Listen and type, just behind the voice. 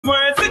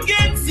Words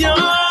against you.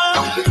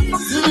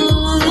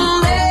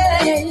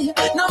 Hey,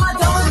 no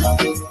matter what.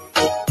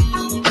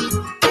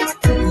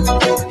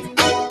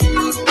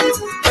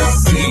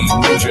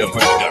 Ninja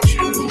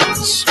Productions.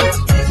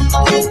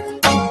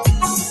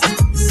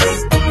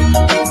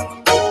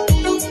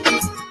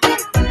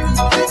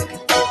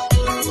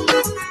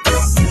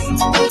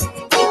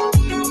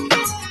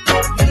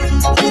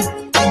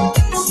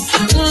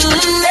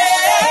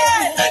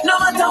 No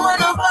matter what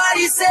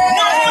nobody say,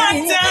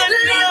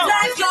 live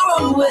like your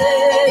own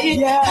way.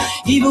 Yeah.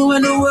 Even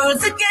when the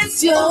world's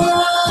against you.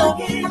 No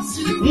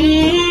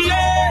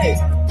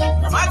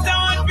matter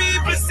what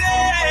people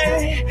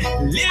say,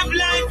 live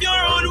life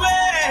your own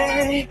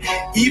way.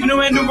 Even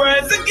when the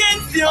world's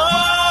against you,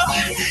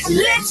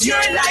 let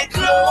your light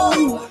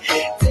glow.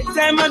 Take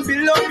time and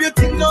build up your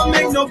thing, don't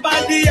make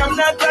nobody have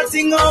not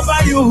touching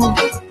over you.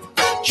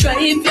 Try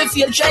if you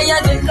feel, try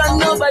again, cause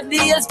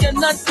nobody else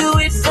cannot do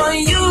it for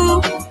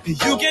you.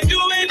 You can do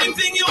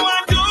anything you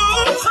want to.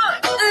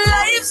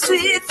 Life's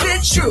sweet,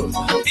 it's true.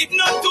 If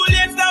not too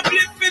late, stop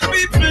living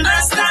people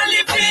that start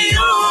living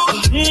you.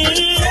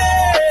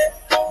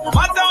 No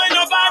matter what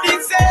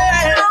nobody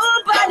says,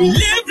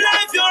 live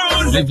life your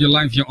own. Live your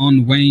life your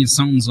own way.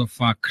 Sounds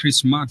of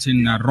Chris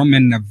Martin,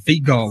 Roman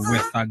Vigo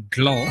with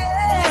Glow.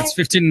 It's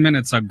 15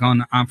 minutes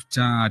gone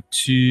after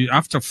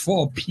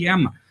 4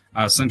 p.m.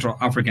 Central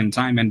African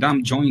time, and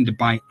I'm joined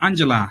by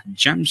Angela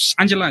James.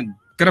 Angela,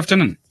 good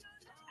afternoon.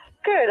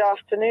 Good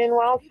afternoon,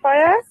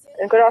 Wildfire,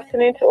 and good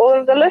afternoon to all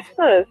of the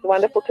listeners.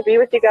 Wonderful to be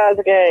with you guys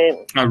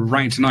again. All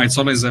right, now it's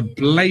always a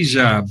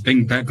pleasure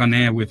being back on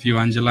air with you,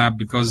 Angela,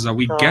 because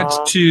we get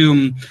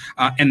to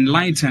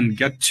enlighten,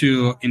 get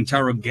to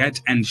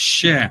interrogate and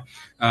share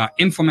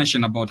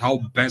information about how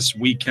best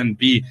we can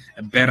be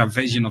a better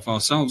version of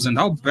ourselves and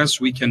how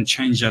best we can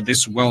change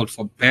this world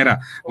for better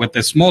with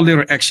the small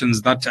little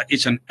actions that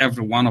each and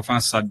every one of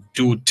us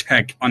do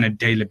take on a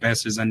daily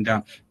basis. And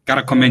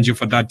gotta commend you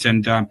for that,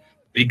 and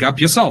big up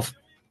yourself.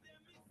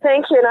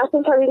 Thank you, and I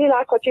think I really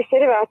like what you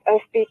said about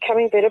us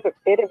becoming better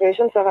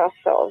versions of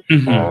ourselves.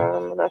 Mm-hmm.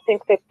 And I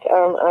think that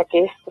our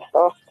guest this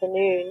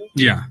afternoon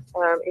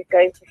is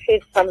going to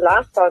shed some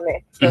light on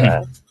that for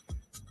us.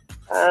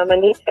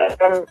 Anita,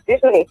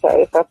 Anita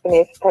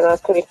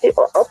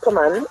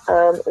Opperman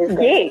is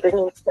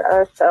bringing to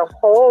us a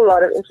whole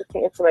lot of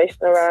interesting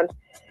information around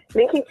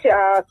linking to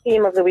our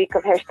theme of the week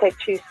of hashtag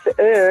Choose to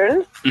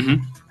Earn.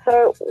 Mm-hmm.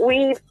 So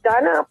we've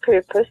done our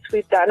purpose,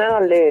 we've done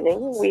our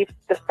learning, we've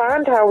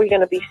defined how we're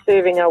going to be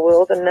serving our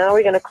world, and now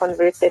we're going to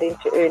convert that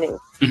into earning.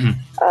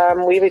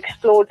 Mm-hmm. We've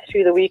explored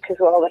through the week as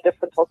well the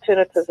different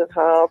alternatives of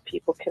how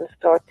people can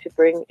start to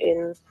bring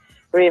in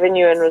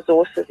revenue and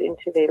resources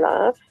into their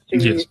lives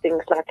through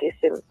things like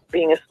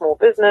being a small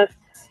business,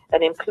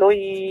 an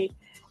employee,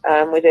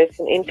 whether it's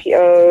an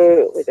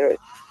NPO, whether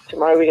it's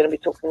tomorrow we're going to be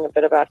talking a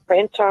bit about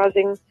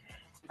franchising,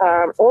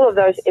 all of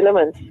those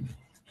elements.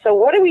 So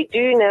what do we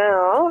do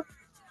now,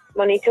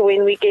 Monica,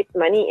 when we get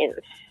money in?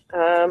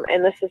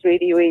 And this is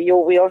really where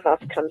your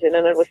wheelhouse comes in.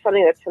 And it was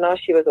something that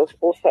Tanashi was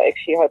also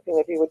actually hoping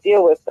that we would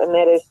deal with. And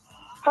that is,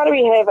 how do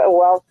we have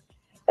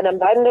an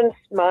abundance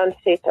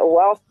mindset, a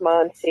wealth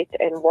mindset,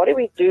 and what do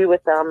we do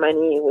with our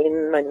money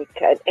when money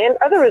can, and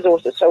other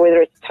resources? So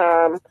whether it's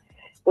time,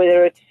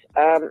 whether it's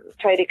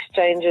trade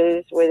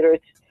exchanges, whether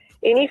it's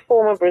any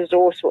form of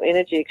resource or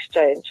energy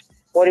exchange,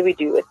 what do we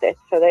do with that?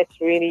 So that's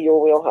really your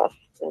wheelhouse.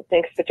 And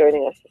thanks for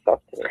joining us this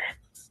afternoon.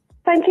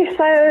 Thank you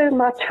so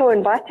much for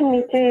inviting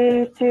me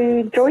to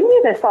join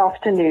you this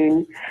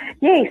afternoon.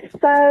 Yes,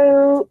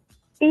 so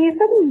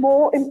even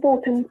more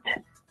important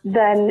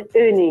than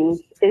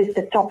earning is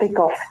the topic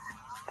of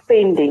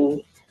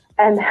spending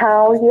and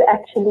how you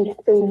actually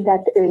spend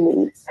that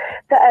earnings.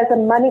 So as a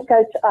money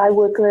coach, I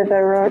work with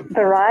a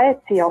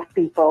variety of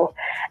people,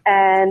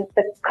 and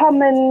the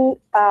common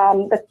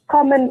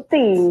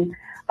theme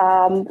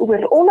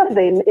with all of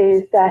them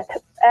is that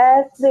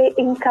as their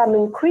income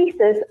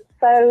increases,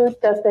 so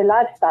does their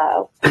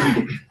lifestyle.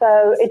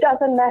 So it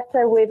doesn't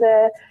matter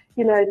whether,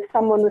 it's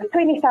someone with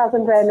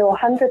 20,000 Rand or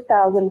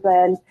 100,000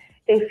 Rand.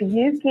 If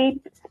you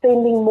keep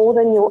spending more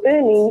than you're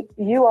earning,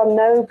 you are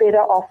no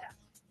better off,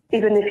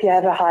 even if you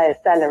have a higher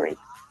salary.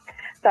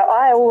 So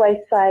I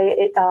always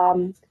say,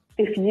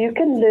 if you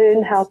can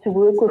learn how to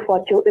work with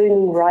what you're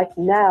earning right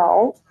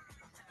now,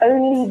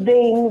 only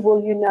then will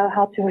you know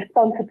how to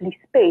responsibly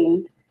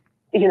spend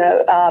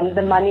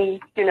the money,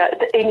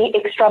 any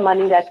extra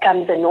money that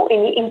comes in or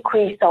any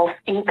increase of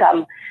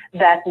income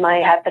that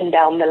may happen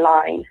down the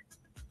line.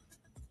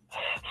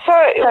 The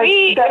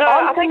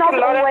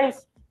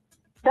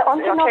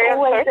answer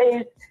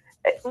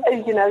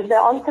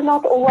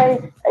not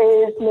always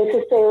is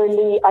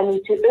necessarily I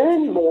need to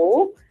earn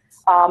more.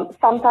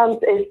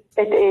 Sometimes it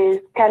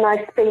is can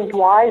I spend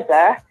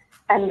wiser,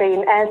 and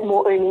then as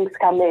more earnings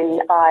come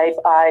in, I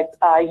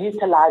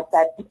utilize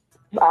that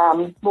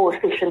more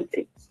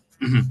efficiently.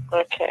 Mm-hmm.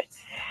 Okay.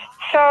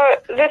 So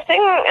the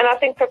thing, and I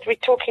think that we're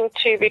talking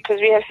to, because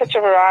we have such a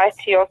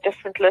variety of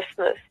different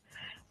listeners,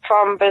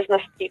 from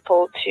business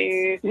people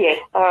to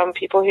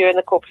people who are in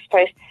the corporate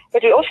space.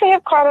 But we also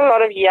have quite a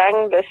lot of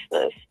young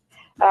listeners.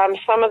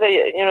 Some of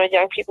the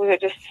young people who are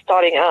just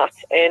starting out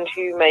and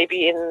who may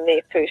be in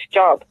their first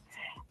job.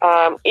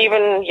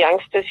 Even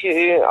youngsters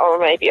who are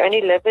maybe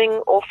only living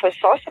off a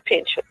SASSA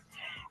pension.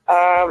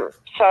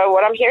 So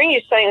what I'm hearing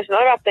you saying is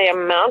not about the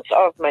amount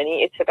of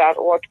money, it's about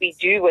what we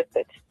do with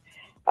it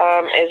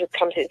as it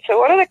comes in. So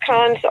what are the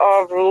kinds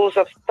of rules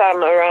of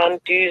thumb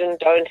around do's and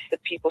don'ts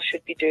that people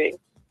should be doing?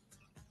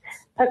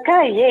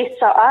 Okay, yes.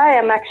 So I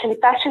am actually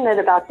passionate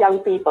about young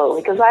people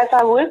because as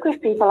I work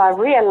with people, I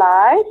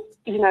realize,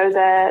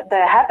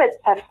 the habits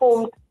have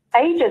formed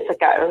ages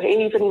ago.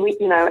 Even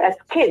as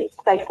kids,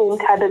 they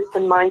formed habits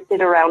and mindset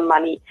around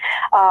money.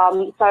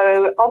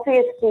 So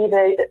obviously,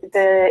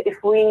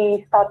 if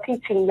we start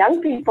teaching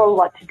young people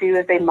what to do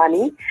with their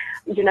money,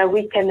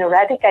 we can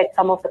eradicate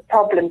some of the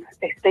problems,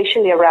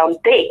 especially around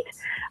debt.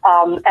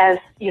 As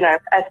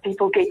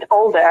people get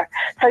older.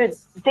 So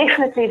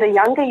definitely, the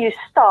younger you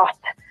start,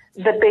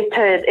 the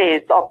better it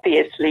is,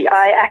 obviously.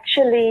 I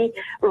actually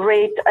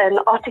read an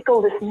article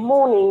this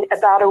morning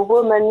about a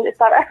woman, a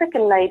South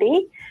African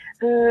lady,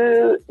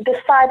 who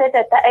decided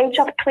at the age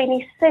of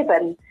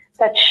 27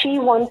 that she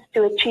wants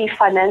to achieve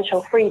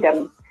financial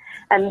freedom.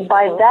 And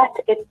by that,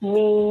 it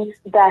means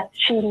that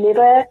she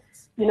never,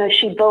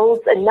 she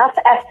builds enough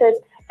assets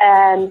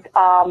and,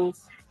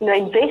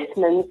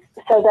 investments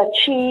so that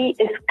she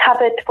is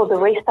covered for the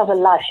rest of her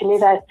life. She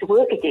never has to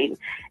work again.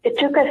 It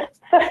took her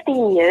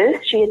 15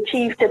 years. She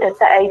achieved it at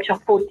the age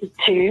of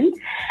 42.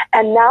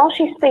 And now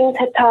she spends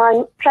her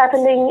time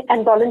traveling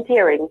and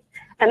volunteering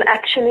and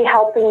actually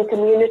helping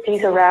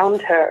communities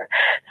around her.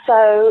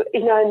 So,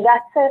 and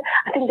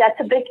I think that's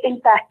a big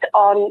impact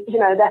on,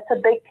 that's a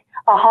big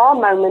aha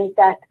moment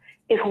that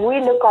if we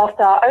look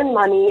after our own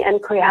money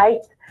and create,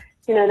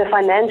 the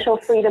financial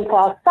freedom for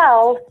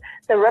ourselves,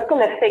 the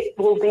ripple effect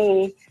will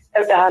be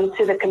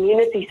to the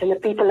communities and the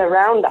people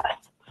around us.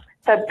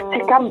 So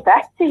to come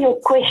back to your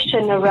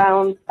question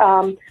around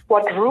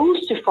what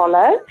rules to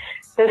follow,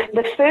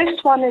 the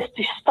first one is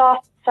to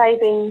start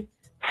saving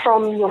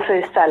from your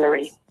first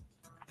salary.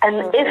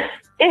 And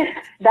if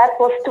that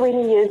was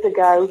 20 years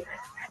ago,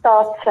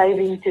 start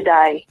saving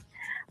today.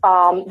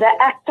 The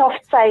act of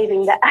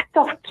saving, the act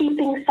of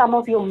keeping some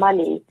of your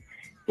money,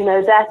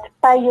 that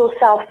pay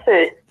yourself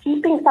first,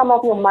 keeping some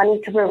of your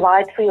money to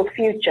provide for your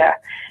future.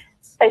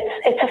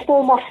 It's a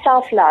form of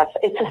self-love.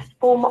 It's a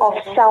form of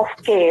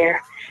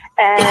self-care.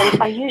 And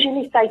I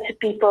usually say to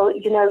people,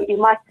 you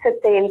might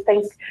sit there and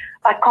think,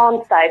 I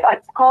can't save.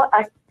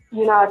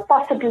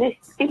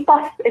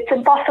 It's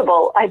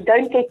impossible. I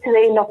don't get to the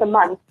end of the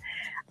month.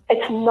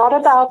 It's not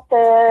about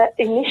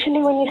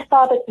initially when you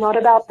start, it's not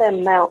about the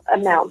amount.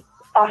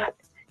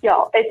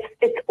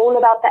 It's all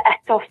about the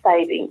act of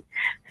saving.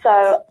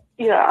 So,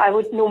 I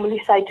would normally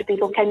say to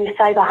people, can you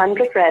save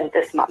 100 Rand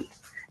this month?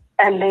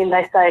 And then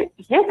they say,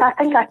 yes, I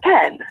think I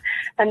can.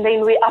 And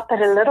then we up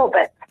it a little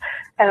bit.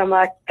 And I'm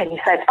like, can you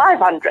save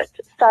 500?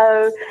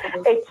 So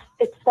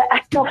it's the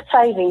act of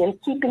saving and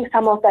keeping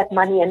some of that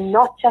money and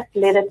not just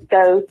let it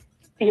go,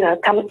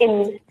 come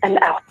in and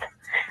out.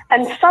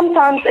 And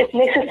sometimes it's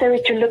necessary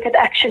to look at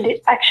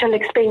actual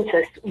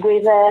expenses,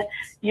 whether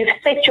you've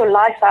set your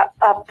life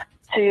up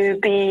to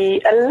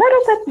be a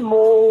little bit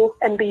more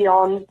and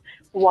beyond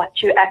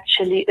what you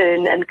actually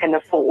earn and can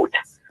afford.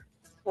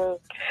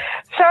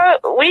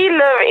 So we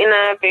live in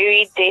a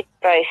very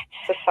debt-based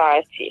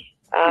society.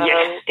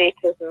 Yes. Debt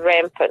is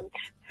rampant.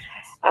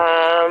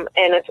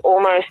 And it's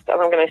almost,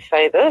 and I'm going to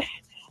say this,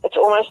 it's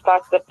almost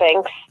like the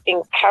banks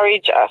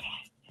encourage us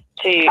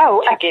to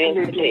get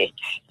into debt.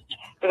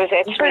 Because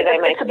that's where they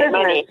make their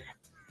money.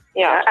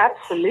 Yeah,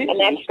 absolutely. And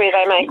that's where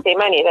they make their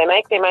money. They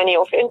make their money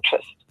off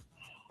interest.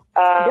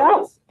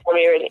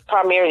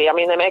 Primarily. I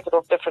mean, they make it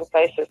off different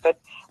places, but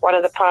one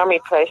of the primary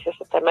places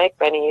that they make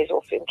money is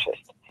off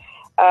interest.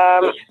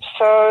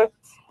 So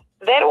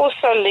that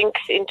also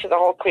links into the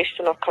whole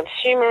question of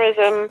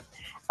consumerism,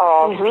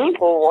 of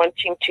people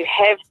wanting to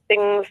have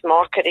things,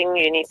 marketing.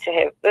 You need to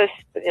have this,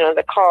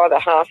 the car, the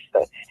house.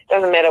 It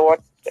doesn't matter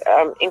what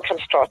income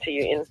strata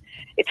you're in.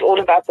 It's all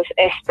about this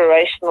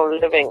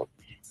aspirational living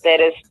that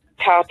is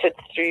touted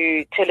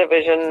through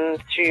television,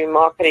 through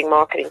marketing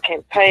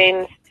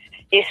campaigns.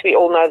 Yes, we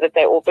all know that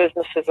they're all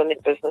businesses and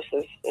they're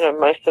businesses.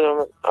 Most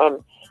of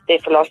them, their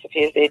philosophy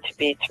is there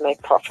to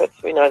make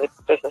profits. We know that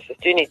businesses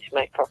do need to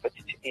make profits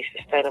to be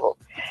sustainable.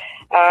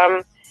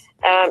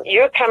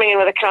 You're coming in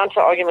with a counter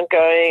argument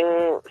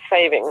going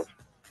saving.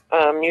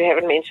 You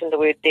haven't mentioned the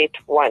word debt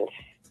once.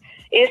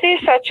 Is there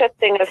such a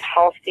thing as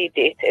healthy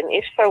debt? And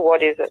if so,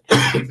 what is it?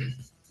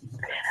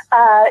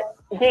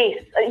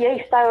 Yes.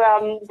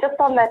 So just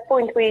on that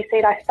point where you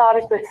said I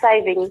started with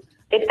saving,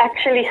 it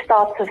actually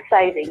starts with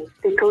saving,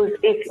 because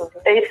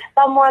if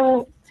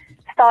someone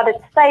started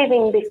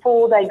saving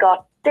before they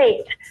got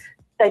debt,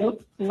 they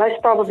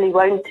most probably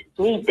won't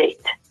need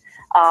debt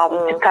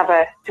to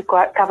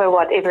cover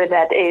whatever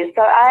that is.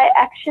 So I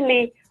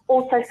actually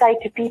also say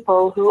to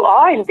people who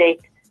are in debt,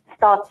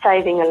 start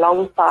saving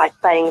alongside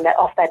paying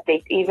off that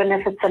debt, even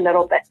if it's a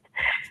little bit.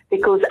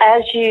 because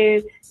as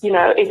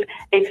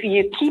if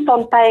you keep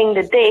on paying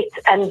the debt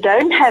and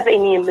don't have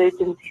any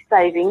emergency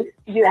savings,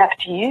 you have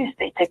to use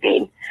debt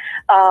again.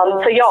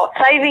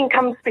 Saving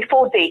comes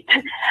before debt.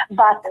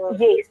 But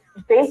yes,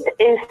 debt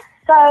is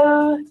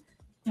so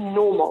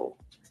normal.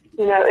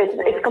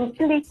 It's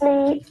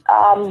completely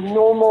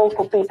normal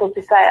for people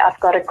to say, I've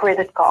got a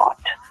credit card,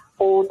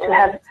 or to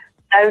have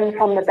loan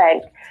from the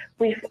bank.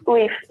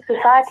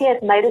 Society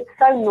has made it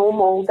so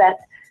normal that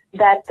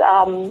it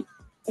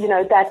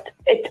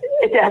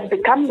has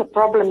become the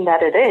problem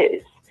that it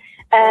is.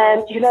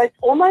 And, it's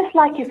almost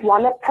like you've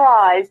won a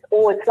prize,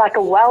 or it's like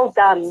a well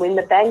done when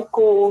the bank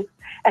calls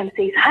and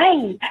says,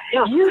 hey,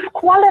 you've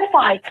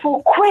qualified for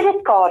a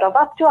credit card of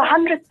up to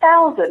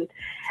 100,000.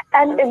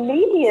 And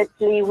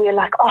immediately we're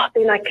like,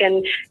 then I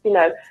can,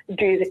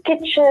 do the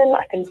kitchen,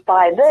 I can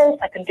buy this,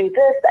 I can do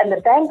this. And the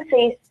bank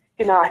says,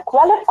 I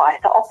qualify,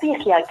 so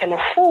obviously I can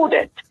afford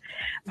it.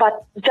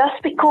 But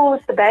just because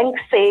the bank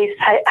says,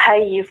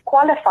 hey, you've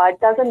qualified,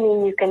 doesn't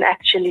mean you can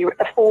actually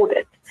afford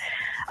it.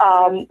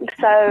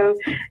 So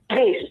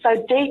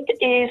debt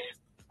is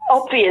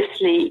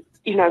obviously,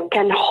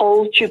 can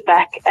hold you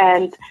back.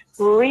 And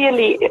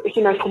really,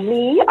 for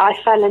me, I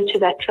fell into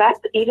that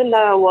trap, even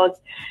though I was,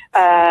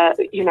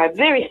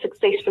 very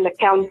successful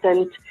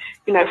accountant,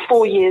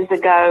 4 years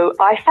ago,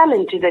 I fell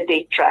into the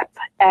debt trap.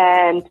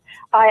 And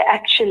I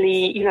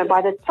actually,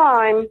 by the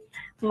time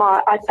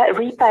I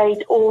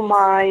repaid all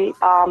my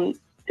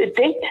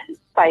debt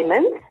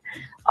payments,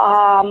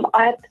 I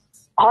had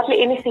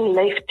hardly anything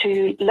left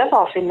to live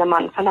off in the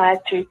month, and I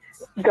had to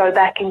go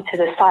back into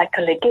the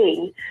cycle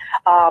again.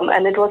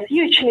 And it was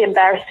hugely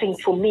embarrassing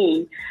for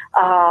me,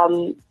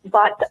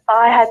 but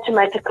I had to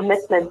make a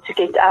commitment to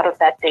get out of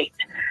that debt.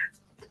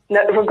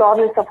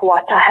 Regardless of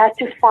what, I had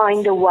to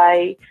find a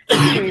way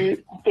to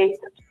get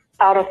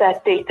out of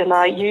that debt, and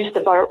I used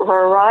a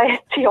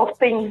variety of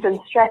things and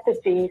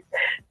strategies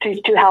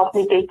to help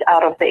me get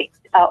out of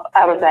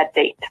that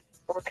debt.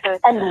 Okay.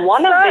 And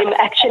one of them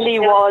actually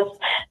was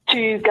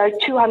to go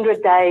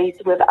 200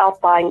 days without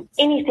buying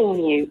anything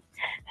new.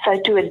 So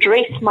to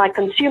address my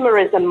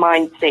consumerism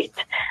mindset,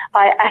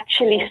 I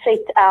actually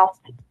set out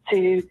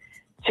to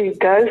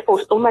go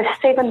for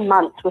almost 7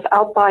 months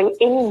without buying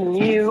any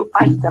new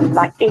item,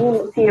 like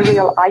any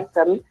material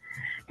item,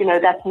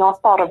 that's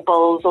not part of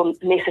bills or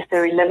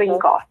necessary living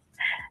costs.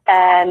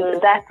 And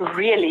that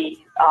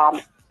really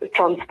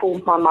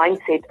transformed my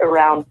mindset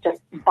around just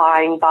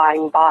buying.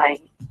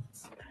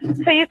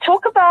 So you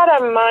talk about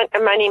a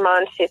money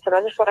mindset, and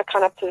I just want to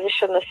kind of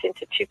position this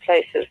into two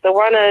places. The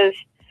one is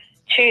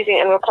choosing,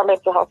 and we'll come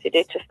back to healthy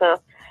debt just now.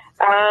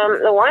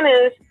 The one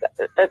is,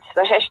 the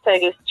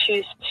hashtag is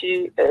choose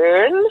to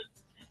earn.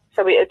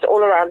 So it's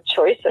all around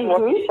choice, and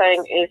what we're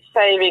saying is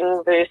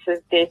saving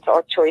versus debt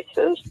are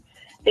choices.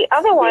 The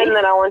other one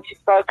that I want to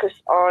focus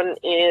on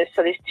is,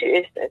 so there's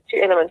two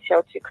elements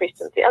here, two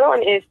questions. The other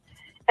one is,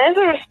 as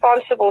a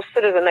responsible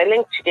citizen, they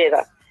link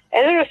together.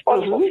 As a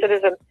responsible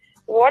citizen,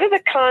 what are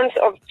the kinds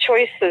of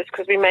choices,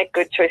 because we make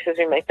good choices,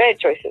 we make bad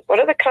choices, what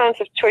are the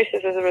kinds of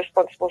choices as a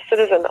responsible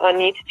citizen I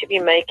need to be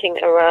making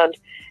around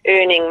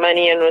earning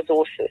money and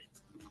resources?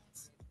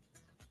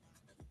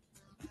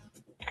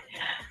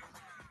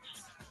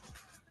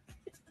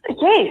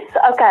 Yes,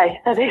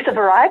 okay. So there's a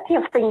variety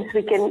of things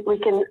we can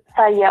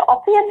say here.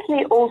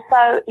 Obviously,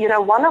 also,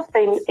 one of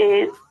them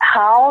is,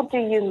 how do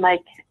you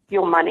make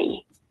your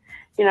money?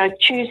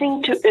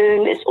 Choosing to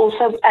earn is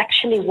also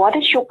actually, what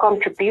is your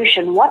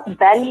contribution? What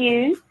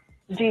value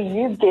do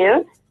you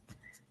give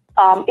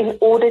in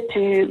order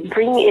to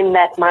bring in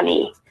that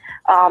money?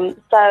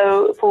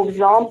 So, for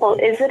example,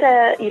 is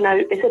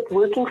it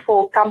working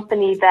for a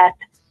company that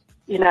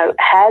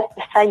has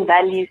the same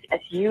values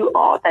as you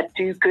are, that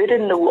do good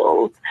in the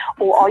world,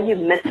 or are you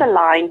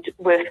misaligned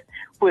with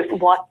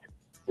what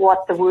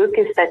the work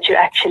is that you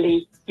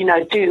actually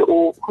do,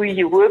 or who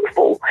you work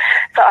for?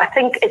 So I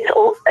think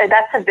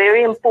that's a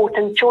very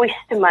important choice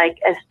to make,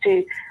 as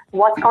to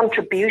what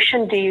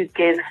contribution do you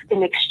give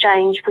in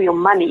exchange for your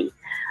money.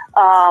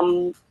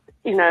 And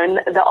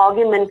the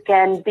argument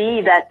can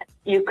be that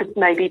you could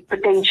maybe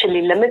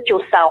potentially limit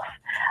yourself,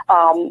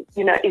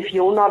 if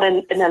you're not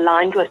in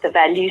aligned with the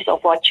values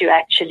of what you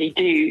actually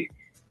do.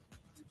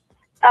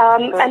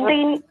 And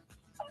then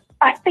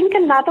I think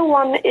another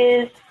one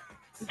is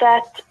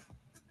that,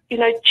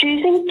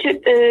 choosing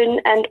to earn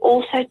and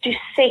also to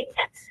set,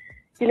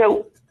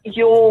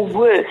 your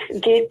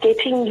worth,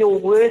 getting your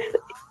worth,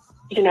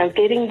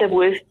 getting the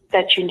worth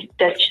that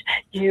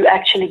you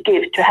actually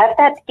give, to have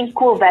that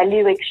equal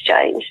value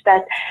exchange,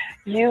 that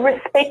you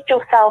respect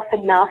yourself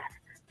enough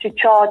to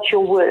charge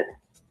your worth,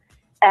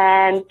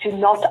 and to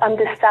not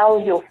undersell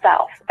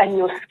yourself and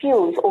your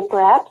skills, or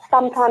perhaps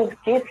sometimes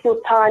give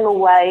your time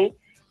away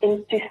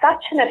into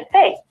such an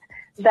effect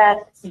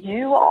that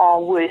you are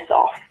worse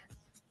off.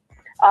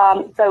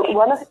 So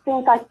one of the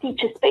things I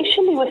teach,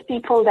 especially with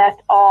people that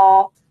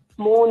are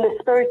more on the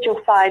spiritual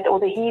side or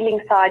the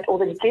healing side or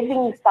the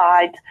giving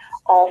side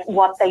of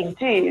what they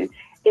do,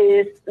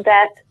 is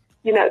that,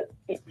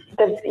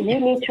 you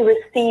need to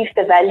receive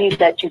the value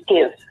that you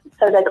give.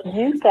 so that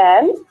you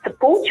can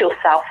support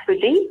yourself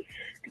fully,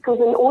 because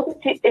in order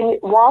to,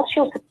 whilst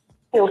you're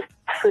supporting yourself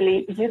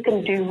fully, you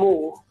can do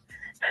more.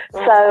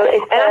 So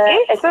it's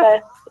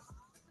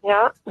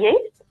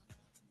yes,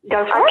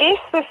 go for I it.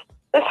 guess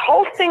this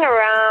whole thing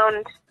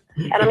around,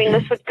 and I mean,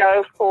 this would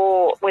go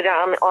for whether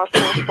I'm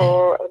asking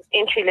for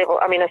entry level,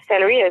 I mean, a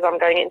salary as I'm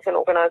going into an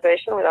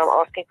organization, whether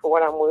I'm asking for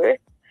what I'm worth,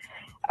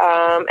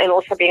 and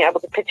also being able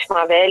to pitch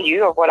my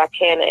value of what I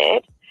can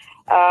add.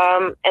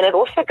 And it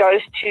also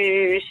goes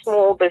to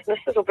small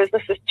businesses or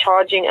businesses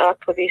charging out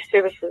for these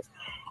services,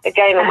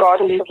 again,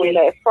 regardless of where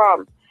they're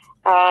from,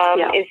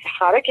 is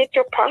how to get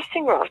your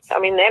pricing right. I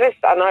mean, that is,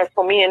 I know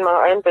for me in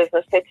my own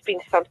business, that's been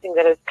something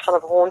that has kind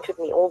of haunted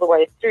me all the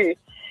way through,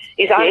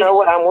 is I know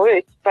what I'm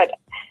worth, but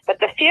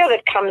the fear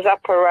that comes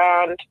up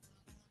around,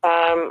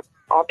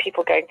 are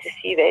people going to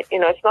see that? You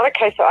know, it's not a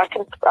case of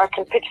I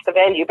can pitch the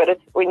value, but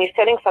it's when you're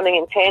selling something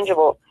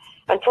intangible,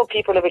 until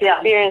people have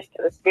experienced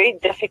it, it's very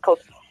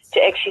difficult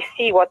to actually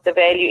see what the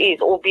value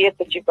is, albeit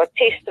that you've got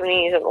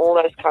testimonies and all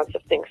those kinds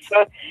of things.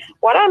 So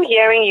what I'm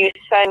hearing you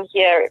saying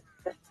here,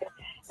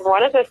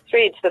 one of the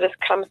threads that has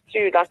come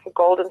through like a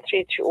golden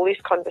thread through all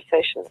these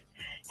conversations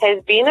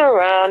has been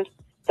around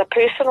the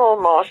personal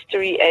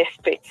mastery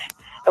aspects,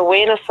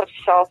 awareness of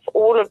self,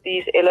 all of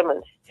these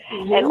elements.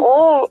 Mm-hmm. And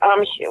all,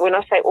 when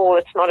I say all,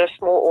 it's not a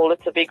small all,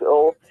 it's a big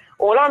all.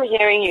 All I'm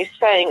hearing you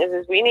saying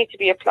is we need to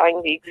be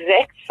applying the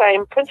exact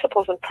same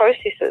principles and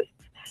processes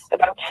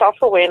about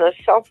self-awareness,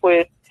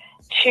 self-worth,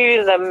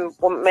 to the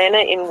manner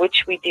in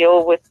which we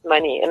deal with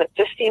money. And it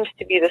just seems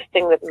to be this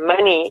thing that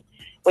money,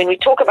 when we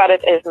talk about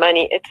it as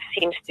money, it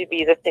seems to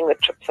be the thing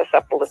that trips us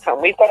up all the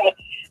time. We've got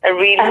a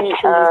really,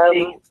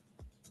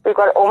 we've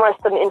got almost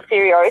an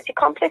inferiority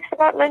complex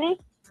about money.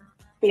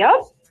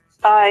 Yeah,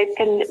 I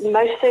can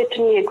most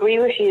certainly agree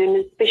with you,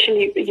 and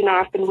especially, you know,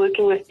 I've been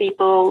working with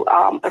people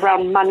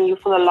around money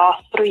for the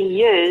last 3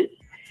 years,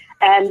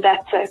 and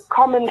that's a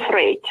common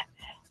thread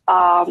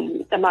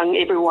among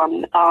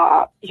everyone,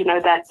 you know,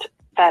 that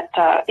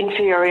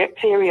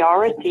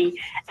inferiority,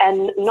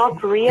 and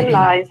not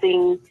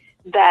realizing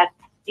that,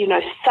 you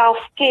know,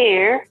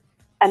 self-care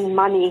and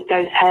money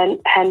goes hand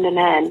in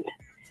hand,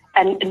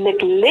 and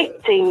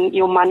neglecting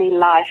your money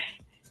life,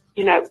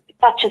 you know,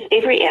 touches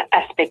every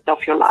aspect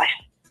of your life.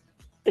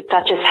 It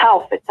touches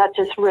health, it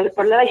touches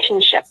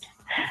relationships,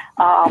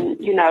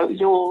 you know,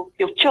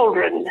 your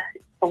children,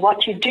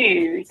 what you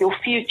do, your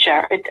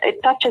future.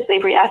 It touches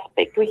every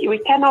aspect. We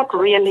cannot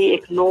really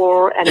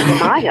ignore and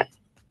deny it.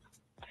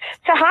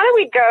 So how do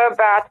we go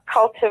about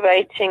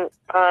cultivating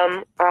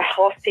a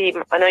healthy,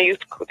 I know you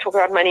talk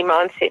about money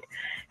mindset,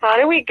 how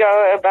do we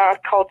go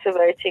about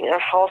cultivating a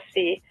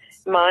healthy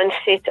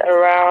mindset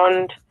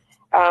around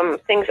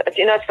things?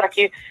 You know, it's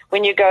like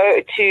when you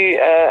go to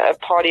a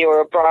party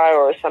or a bar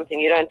or something,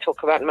 you don't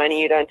talk about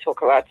money, you don't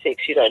talk about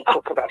sex, you don't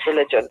talk about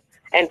religion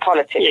and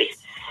politics. Yes.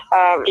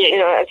 You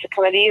know, it's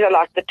kind of, these are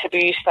like the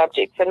taboo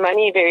subjects, and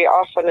money very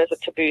often is a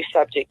taboo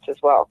subject as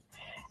well.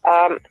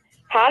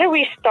 How do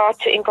we start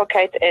to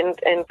inculcate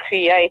and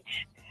create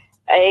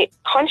a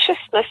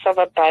consciousness of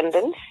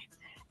abundance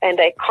and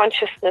a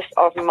consciousness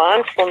of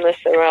mindfulness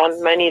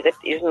around money that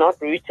is not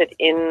rooted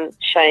in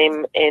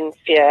shame and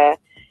fear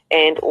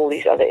and all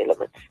these other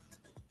elements?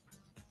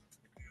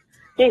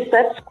 Yes,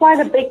 that's quite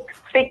a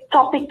big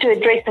topic to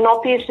address, and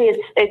obviously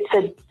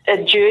it's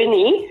a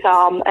journey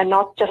and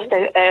not just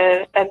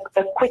a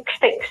quick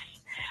fix.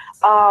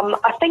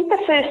 I think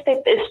the first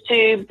step is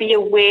to be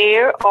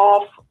aware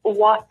of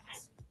what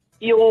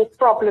your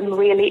problem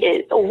really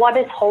is, or what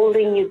is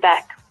holding you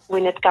back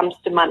when it comes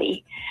to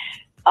money.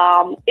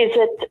 Is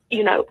it,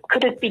 you know,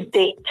 could it be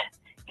debt?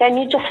 Can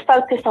you just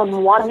focus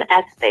on one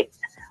aspect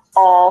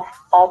of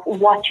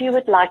what you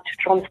would like to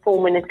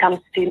transform when it comes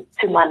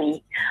to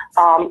money,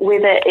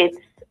 whether it's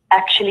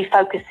actually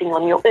focusing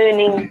on your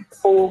earnings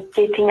or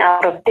getting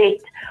out of debt,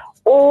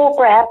 or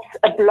perhaps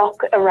a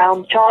block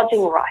around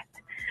charging right.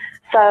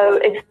 So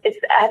it's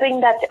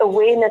having that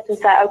awareness and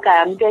say, okay,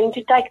 I'm going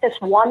to take this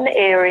one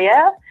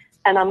area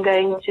and I'm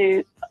going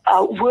to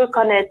work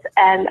on it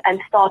and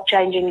start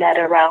changing that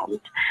around.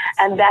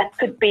 And that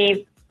could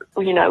be,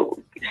 you know,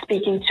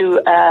 speaking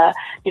to a,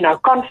 you know,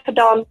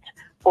 confidant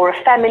or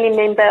a family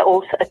member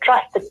or a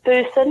trusted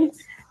person,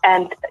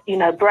 and, you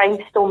know,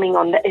 brainstorming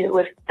on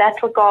with that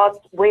regard,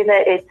 whether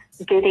it's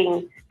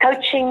getting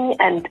coaching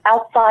and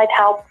outside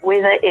help,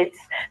 whether it's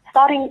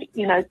starting,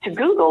 you know, to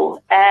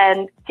Google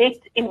and get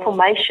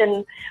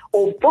information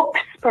or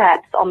books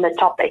perhaps on the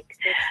topic.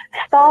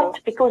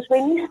 Because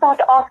when you start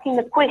asking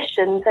the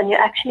questions and you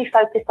actually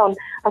focus on,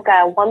 okay,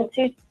 I want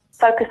to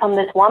focus on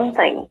this one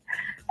thing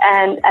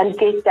and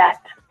get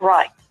that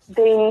right,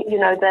 then, you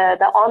know,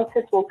 the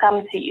answers will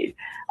come to you.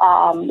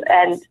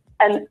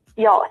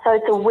 So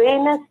it's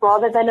awareness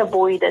rather than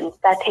avoidance.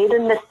 That head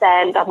in the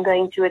sand, I'm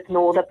going to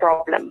ignore the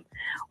problem,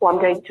 or I'm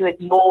going to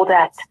ignore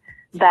that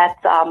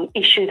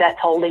issue that's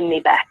holding me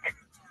back.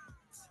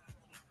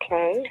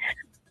 Okay.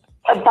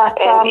 But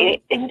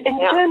in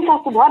terms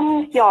of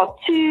one,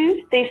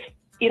 two, there's,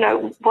 you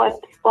know,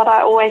 what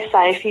I always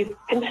say, if you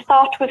can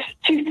start with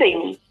two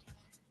things,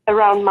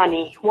 around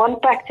money. One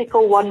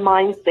practical, one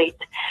mindset.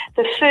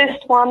 The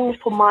first one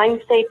for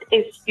mindset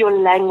is your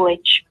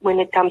language when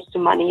it comes to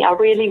money. I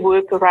really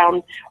work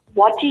around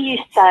what do you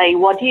say,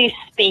 what do you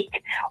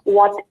speak,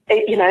 what,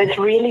 is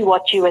really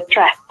what you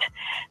attract.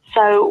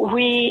 So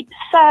we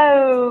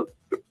so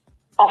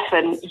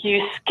often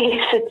use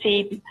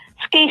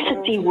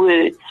scarcity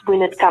words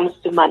when it comes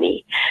to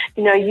money.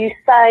 You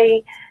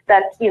say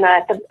that,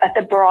 at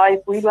the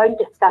bribe, we won't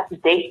discuss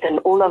debt and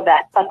all of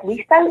that, but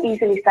we so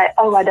easily say,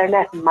 oh, I don't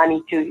have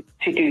money to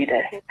do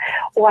this,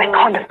 or I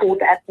can't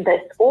afford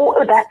this,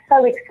 or that's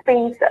so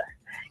expensive.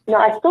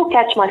 I still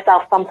catch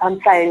myself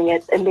sometimes saying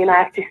it, and then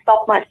I have to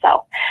stop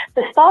myself.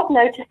 So start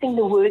noticing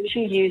the words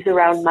you use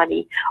around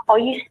money. Are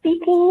you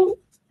speaking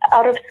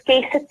out of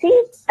scarcity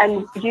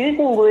and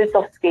using words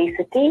of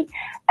scarcity?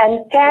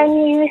 And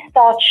can you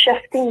start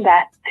shifting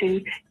that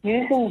to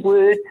using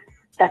words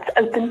that's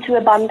open to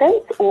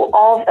abundance or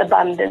of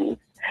abundance?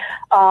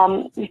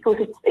 Because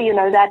it's,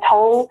 that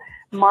whole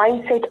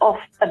mindset of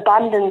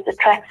abundance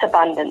attracts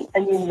abundance,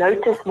 and you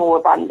notice more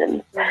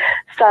abundance.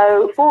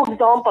 So, for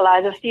example, I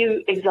have a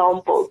few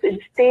examples.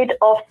 Instead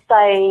of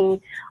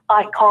saying,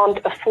 I can't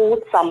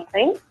afford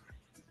something,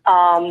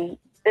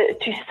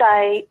 to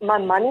say, my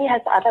money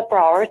has other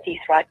priorities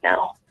right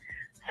now.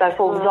 So,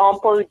 for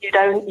example,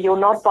 you're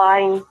not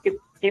buying,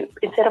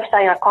 instead of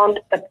saying, I can't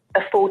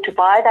afford to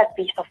buy that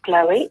piece of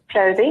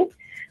clothing,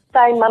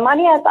 saying, my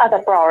money has other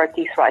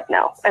priorities right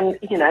now. And,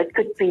 it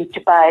could be to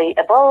pay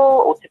a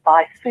bill or to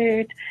buy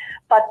food.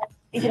 But,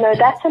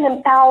 that's an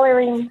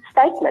empowering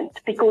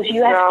statement because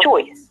you have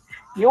choice.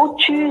 You're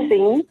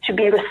choosing to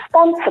be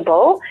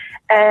responsible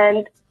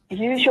and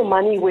use your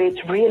money where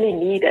it's really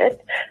needed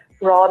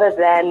rather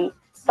than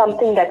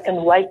something that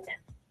can wait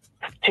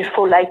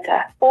for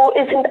later or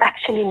isn't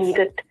actually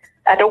needed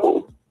at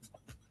all.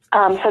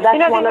 So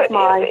that's one of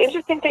my...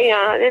 Interesting thing,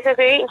 there's a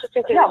very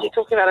interesting thing that you're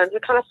talking about, and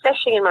it's kind of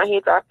flashing in my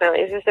head right now,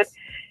 is that,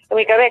 and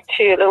we go back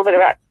to a little bit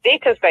about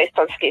debt is based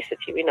on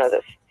scarcity, we know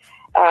this.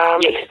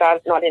 It's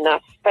about not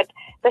enough. But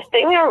the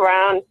thing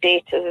around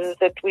debt is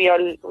that we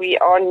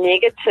are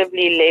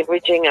negatively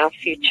leveraging our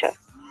future.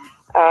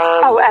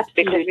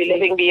 Absolutely. Because we're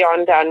living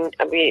beyond our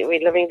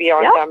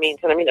means.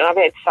 And I mean, I've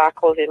had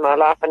cycles in my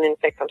life, and in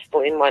fact, I'm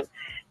still in one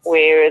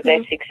where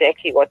that's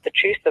exactly what the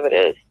truth of it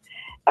is.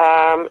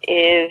 And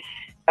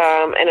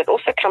it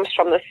also comes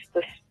from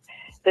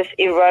this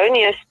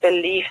erroneous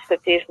belief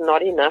that there's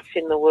not enough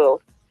in the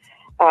world.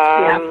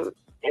 And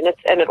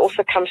it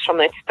also comes from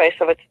that space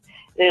of it,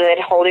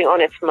 that holding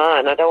on, it's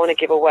mine. I don't want to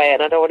give away,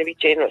 and I don't want to be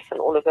generous, and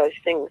all of those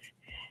things.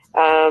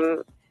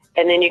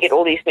 And then you get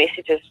all these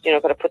messages,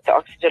 got to put the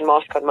oxygen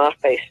mask on my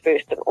face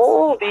first, and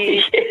all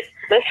these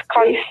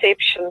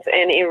misconceptions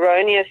and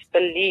erroneous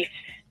beliefs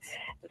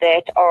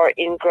that are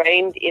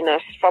ingrained in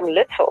us from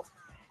little.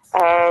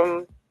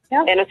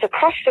 And it's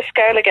across the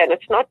scale again.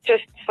 It's not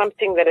just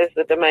something that is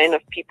the domain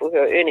of people who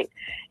are earning.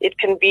 It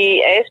can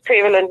be as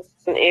prevalent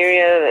in an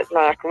area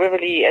like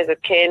Riverlea as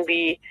it can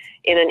be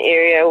in an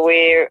area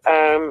where,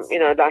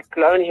 like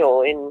Lone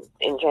Hill in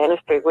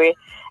Johannesburg, where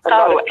a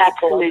lot of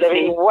people are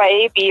living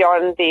way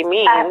beyond their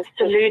means.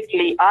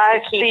 Absolutely.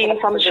 I've seen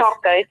some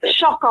shock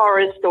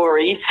horror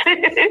stories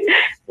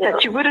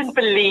that you wouldn't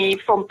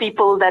believe from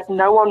people that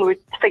no one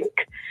would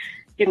think,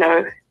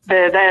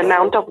 the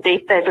amount of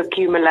debt they've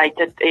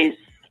accumulated is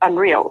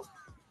unreal.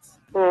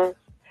 So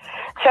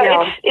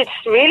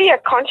it's really a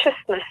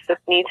consciousness that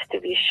needs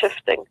to be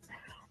shifting,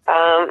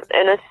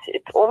 and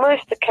it's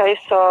almost a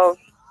case of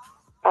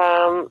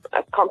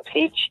a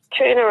complete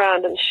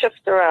turnaround and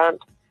shift around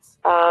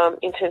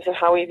in terms of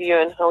how we view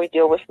and how we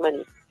deal with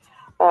money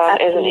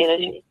as an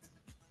energy.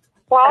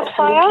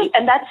 Absolutely.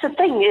 And that's the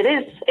thing. It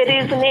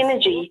is an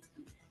energy.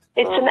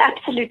 It's an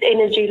absolute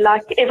energy,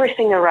 like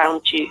everything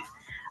around you.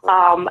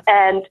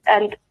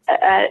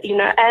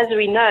 As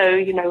we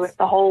know, with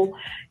the whole,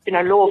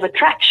 law of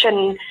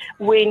attraction,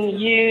 when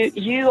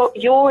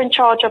you're in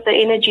charge of the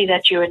energy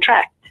that you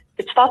attract,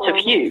 it starts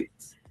with you.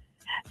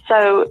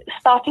 So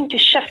starting to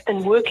shift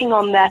and working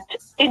on that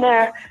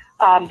inner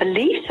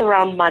beliefs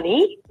around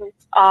money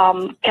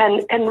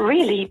can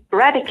really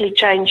radically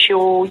change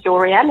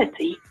your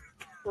reality.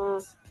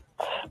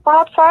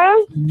 Wildfire?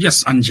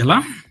 Yes,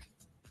 Angela.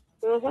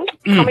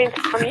 Comments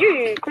from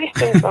you,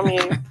 questions from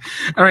you.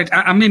 All right.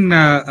 I mean,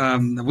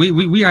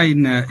 we are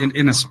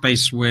in a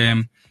space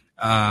where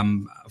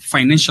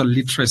financial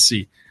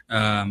literacy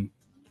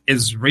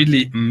is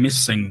really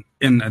missing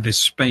in this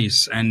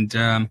space, and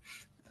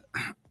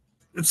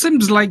it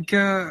seems like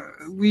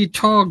we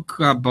talk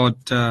about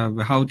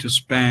how to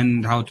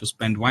spend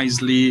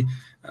wisely.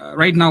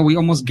 Right now, we're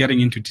almost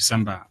getting into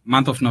December,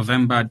 month of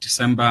November,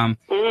 December,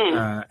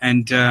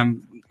 and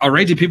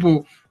already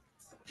people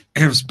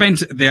have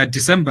spent their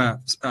December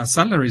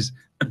salaries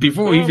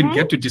before we even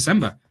get to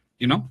December.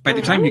 By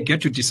the time you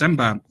get to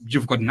December,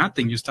 you've got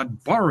nothing. You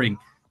start borrowing.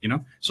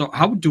 So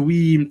how do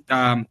we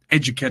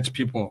educate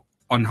people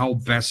on how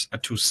best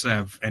to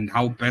save, and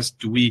how best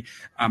do we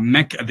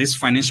make this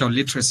financial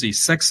literacy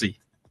sexy?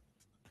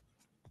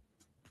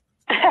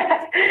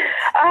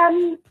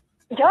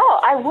 Yeah,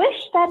 I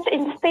wish that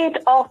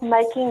instead of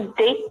making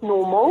debt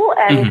normal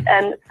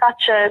and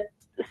such a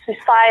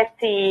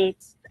society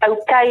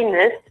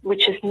okayness,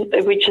 which is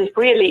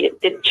really,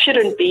 it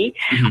shouldn't be,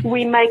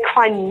 we make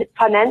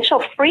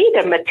financial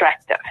freedom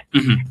attractive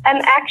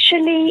and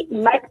actually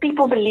make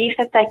people believe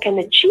that they can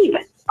achieve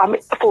it. I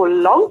mean, for a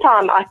long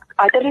time, I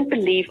didn't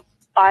believe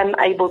I'm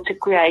able to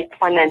create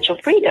financial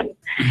freedom.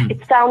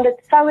 It sounded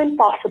so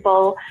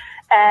impossible,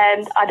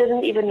 and I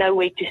didn't even know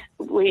where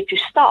to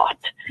start.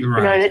 Right.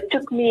 You know, it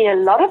took me a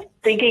lot of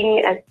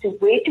digging as to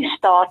where to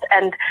start,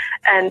 and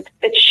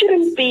it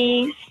shouldn't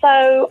be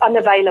so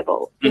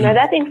unavailable. You know,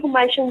 that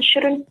information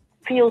shouldn't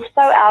feel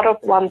so out of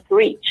one's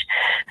reach.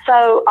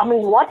 So, I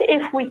mean, what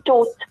if we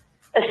taught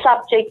a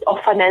subject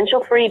of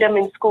financial freedom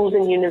in schools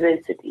and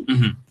universities?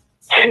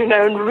 You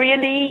know, and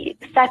really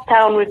sat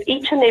down with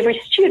each and every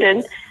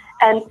student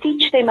and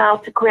teach them how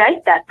to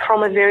create that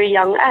from a very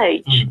young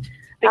age.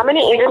 How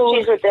many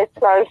industries would that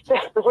close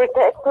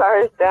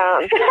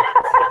down?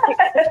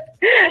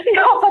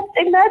 Yeah, but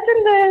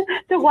imagine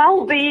the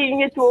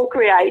well-being it will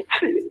create.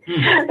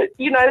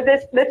 You know,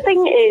 the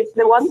thing is,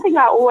 the one thing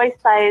I always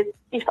say is,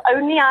 if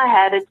only I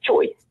had a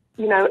choice,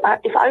 you know,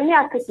 if only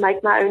I could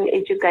make my own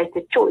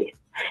educated choice.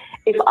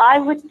 If I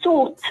were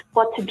taught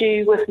what to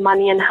do with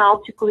money and how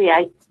to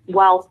create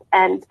wealth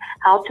and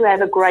how to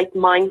have a great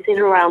mindset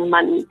around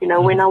money, you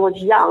know, when I was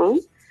young,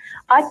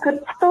 I could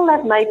still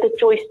have made the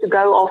choice to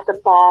go off the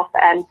path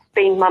and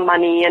spend my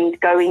money and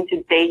go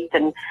into debt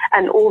and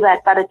all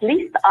that. But at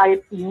least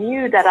I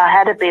knew that I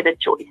had a better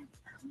choice.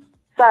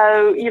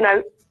 So, you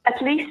know, at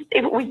least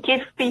if we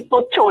give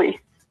people choice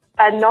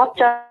and not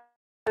just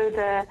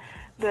the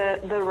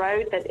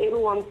road that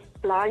everyone's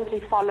blindly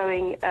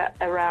following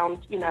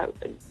around, you know,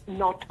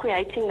 not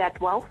creating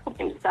that wealth for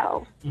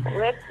themselves.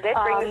 That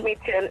brings me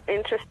to an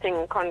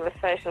interesting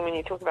conversation when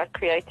you talk about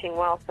creating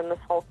wealth and this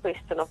whole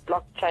question of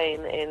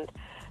blockchain and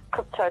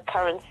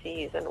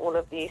cryptocurrencies and all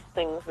of these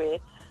things where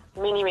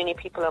many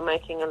people are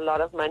making a lot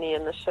of money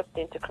in the shift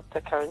into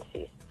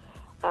cryptocurrencies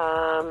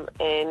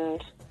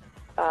and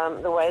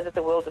the way that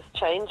the world is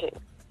changing.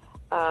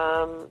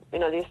 You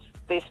know,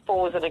 there's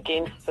fors and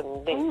against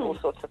and there's all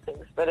sorts of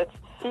things, but it's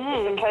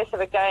a case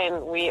of,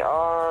 again, we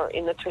are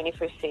in the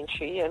 21st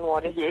century, and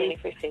what is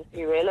 21st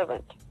century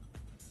relevant?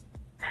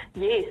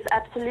 Yes,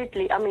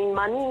 absolutely. I mean,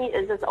 money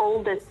is as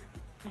old as,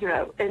 you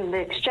know, in the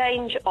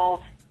exchange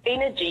of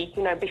energy,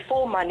 you know,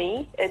 before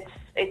money, it's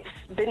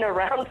been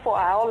around for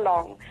how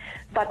long,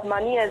 but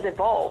money has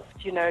evolved,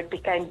 you know, it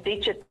became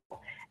digital,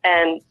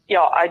 and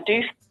yeah, I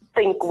do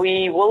think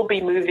we will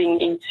be moving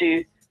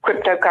into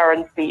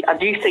cryptocurrency. I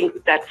do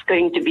think that's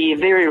going to be a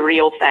very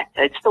real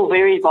factor. It's still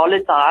very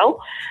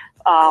volatile,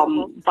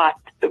 but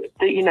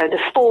the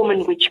form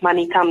in which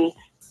money comes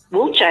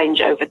will change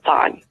over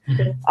time.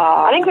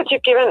 I think that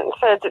you've given,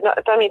 so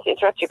don't mean to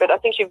interrupt you, but I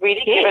think you've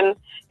really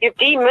you've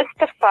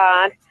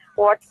demystified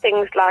what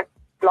things like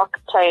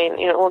blockchain,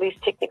 you know, all these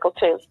technical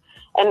terms.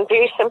 And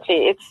very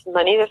simply, it's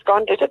money that's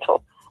gone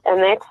digital.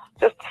 And that's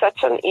just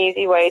such an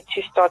easy way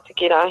to start to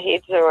get our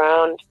heads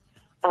around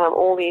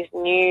all these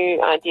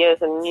new ideas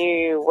and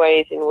new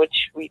ways in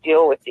which we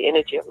deal with the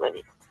energy of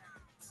money.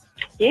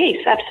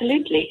 Yes,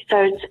 absolutely.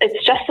 So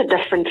it's just a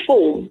different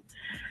form.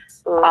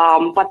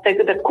 But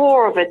the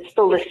core of it's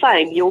still the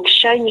same. You're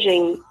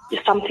exchanging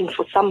something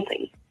for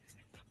something.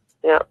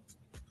 Yeah.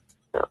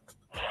 Well,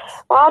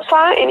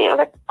 Alpha, any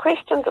other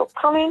questions or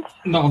comments?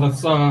 No,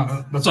 that's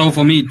all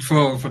for me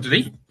for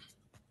today.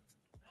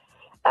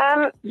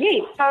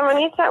 Yes. So,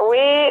 Manita,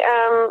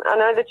 I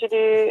know that you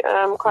do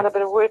quite a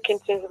bit of work in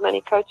terms of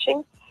money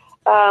coaching.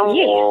 Yes. Have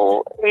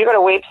you got a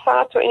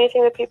website or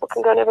anything that people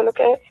can go and have a look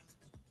at?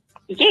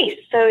 Yes.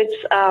 So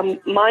it's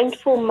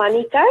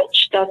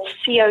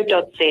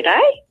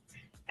mindfulmoneycoach.co.za.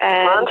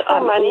 And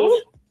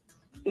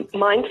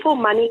Mindful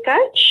Money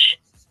Coach.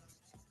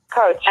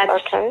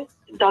 Okay.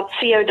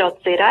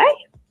 .co.za.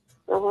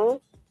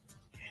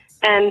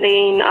 And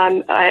then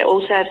I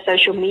also have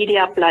social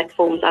media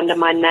platforms under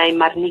my name,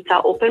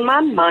 Marnita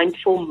Opperman,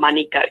 Mindful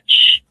Money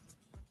Coach.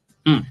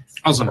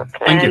 Awesome.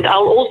 Thank you. And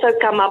I'll also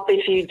come up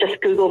if you just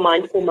Google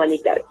Mindful Money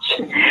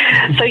Coach.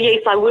 So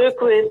yes, I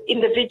work with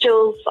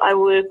individuals, I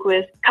work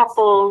with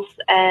couples,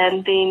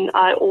 and then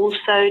I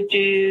also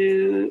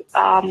do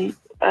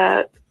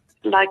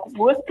like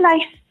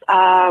workplace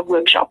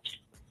workshops.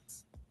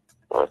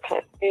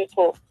 Okay,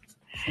 beautiful.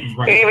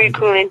 Right. Very, very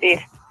cool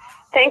indeed.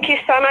 Thank you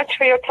so much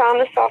for your time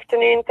this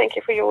afternoon. Thank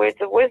you for your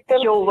words of wisdom.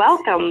 You're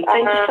welcome.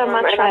 Thank you so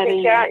much for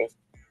having me.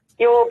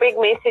 Your big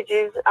message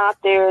is out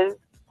there is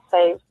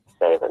save,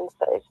 and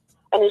save.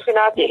 And if you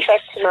now think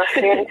back to my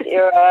parents'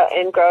 era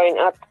and growing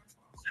up,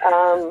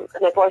 and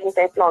it wasn't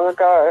that long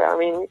ago, I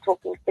mean, we're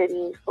talking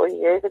 30, 40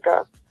 years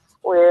ago,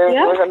 where it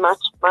was a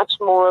much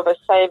more of a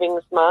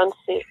savings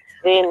mindset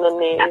then than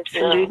there is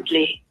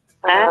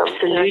now.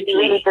 Absolutely.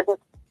 Really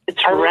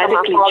it's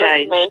radically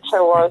changed. My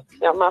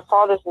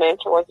father's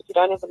mantra was, if you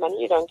don't have the money,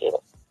 you don't get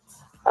it.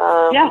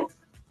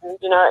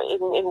 You know,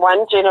 in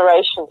one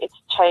generation, it's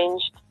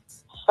changed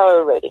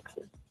so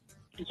radically.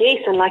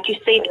 Yes, and like you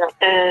said,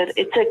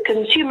 it's a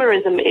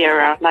consumerism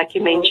era, like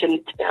you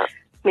mentioned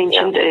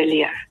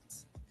earlier.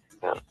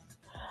 Yeah.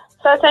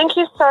 So thank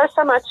you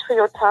so much for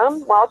your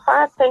time,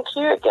 Wildfire. Thank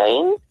you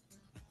again.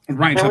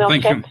 Right, and we'll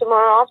thank chat you.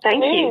 Tomorrow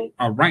afternoon. Thank you.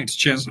 All right,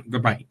 cheers.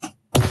 Goodbye.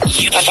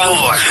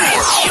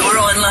 Your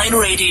online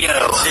radio.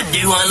 The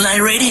new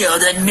online radio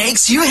that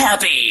makes you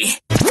happy.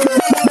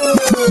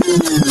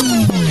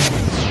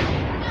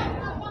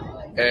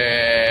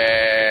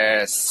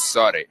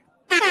 Sorry.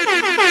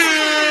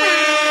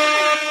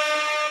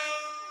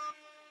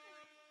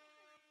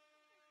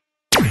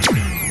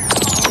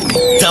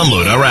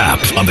 Download our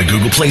app on the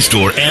Google Play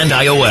Store and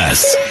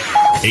iOS.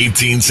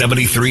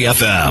 1873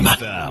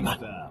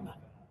 FM.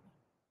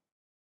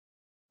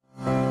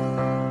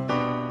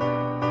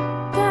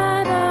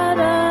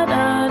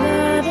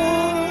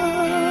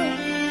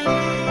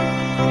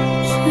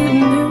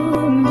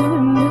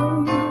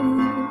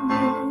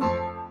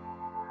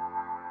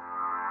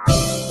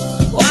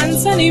 One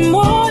sunny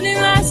morning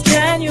last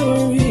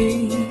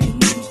January,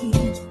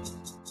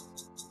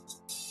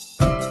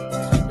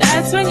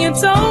 that's when you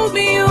told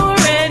me you were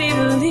ready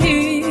to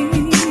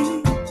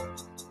leave.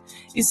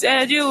 You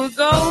said you were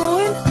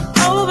going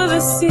over the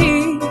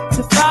sea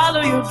to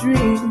follow your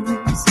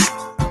dreams,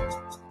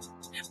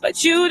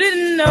 but you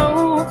didn't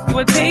know you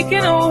were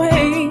taking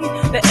away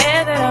the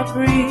air that I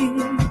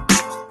breathe.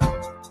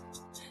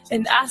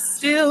 And I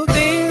still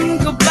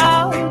think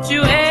about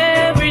you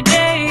every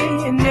day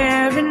and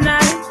every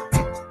night,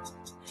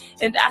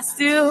 and I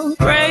still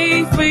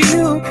pray for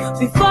you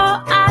before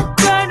I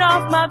turn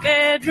off my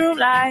bedroom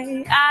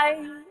light.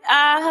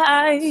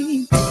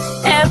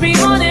 Every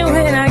morning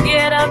when I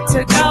get up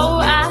to go,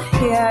 I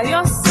hear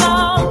your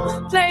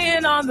song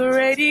playing on the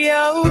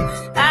radio.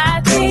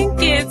 I think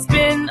it's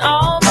been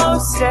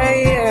almost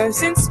a year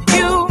since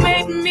you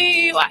made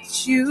me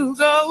watch you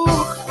go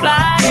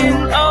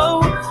flying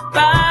over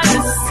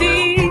the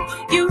sea.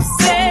 You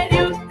said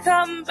you'd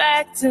come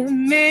back to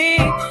me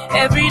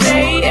every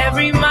day,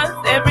 every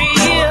month, every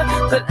year,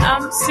 but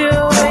I'm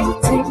still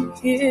waiting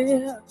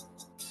here.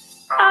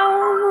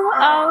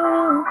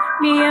 Oh,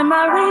 me and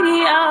my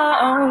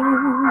radio.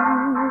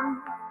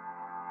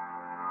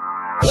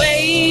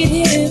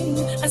 Waiting,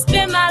 I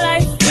spend my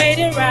life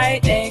waiting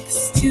right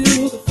next to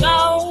the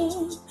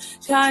phone,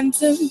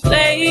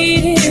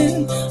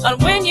 contemplating on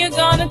when you're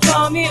gonna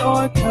call me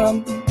or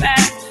come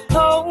back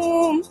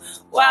home.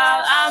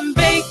 While I'm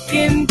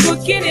baking,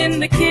 cooking in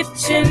the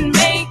kitchen,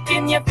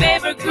 making your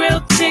favorite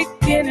grilled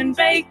chicken and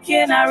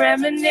bacon, I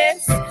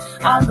reminisce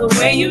on the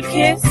way you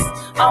kiss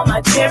on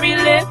my cherry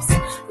lips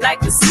like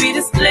the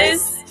sweetest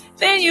bliss.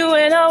 Then you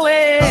went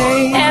away.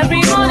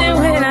 Every morning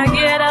when I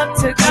get up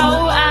to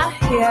go, I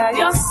hear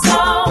your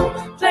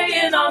song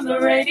playing on the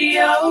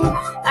radio.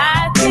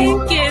 I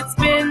think it's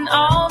been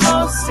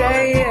almost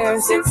a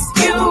year since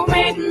you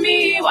made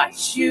me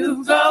watch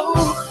you go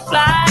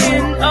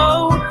flying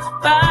over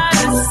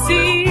the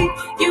sea.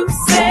 You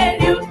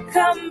said you'd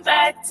come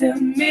back to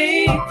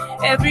me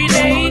every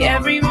day,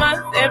 every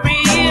month, every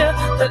year,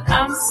 but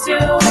I'm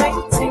still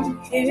waiting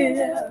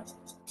here.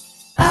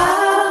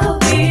 I'll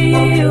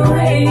be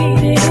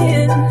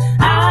waiting,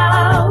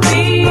 I'll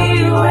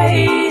be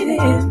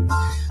waiting,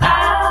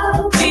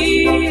 I'll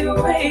be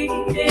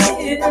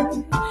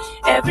waiting,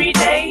 every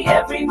day,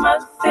 every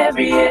month,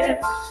 every year.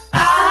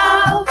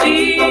 I'll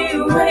be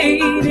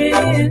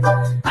waiting,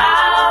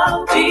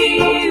 I'll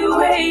be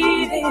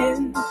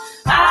waiting,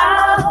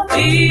 I'll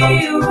be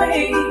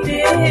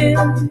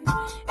waiting,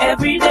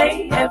 every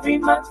day, every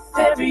month,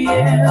 every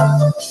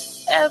year.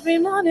 Every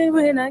morning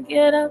when I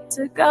get up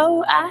to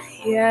go, I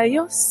hear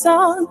your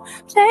song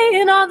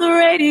playing on the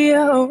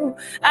radio.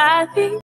 I think